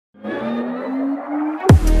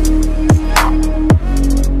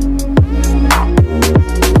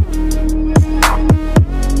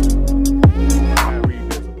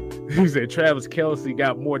He said Travis Kelce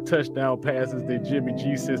got more touchdown passes than Jimmy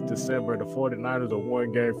G since December. The 49ers are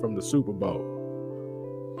one game from the Super Bowl.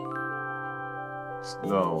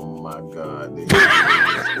 Oh my God.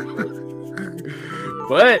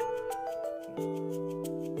 But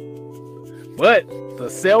the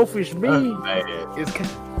selfish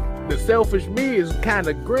me is kind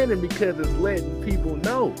of grinning because it's letting people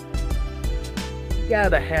know you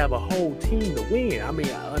gotta have a whole team to win. I mean,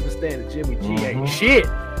 I understand that Jimmy G ain't shit.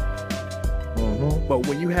 But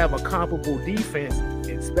when you have a comparable defense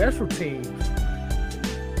and special teams,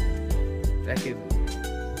 that can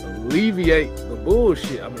alleviate the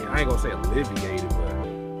bullshit. I mean, I ain't gonna say alleviate it,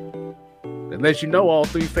 but it lets you know all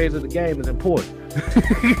three phases of the game is important.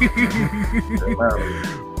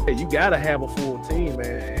 You gotta have a full team,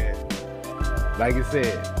 man. And like I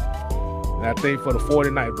said, and I think for the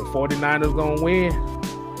 49ers gonna win,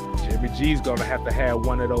 Jimmy G's gonna have to have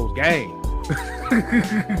one of those games.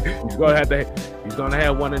 He's gonna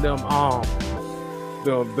have one of them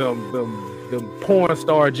them porn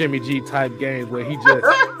star Jimmy G type games where he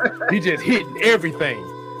just hitting everything.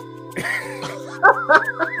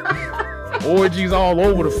 Orgies all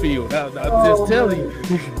over the field. I'm just telling you,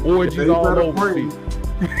 orgies all over the field.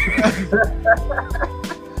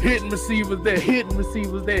 Hitting receivers there, hitting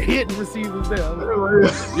receivers there, hitting receivers there.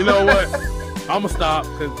 You know what? I'ma stop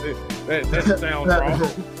because that sounds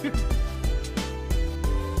wrong.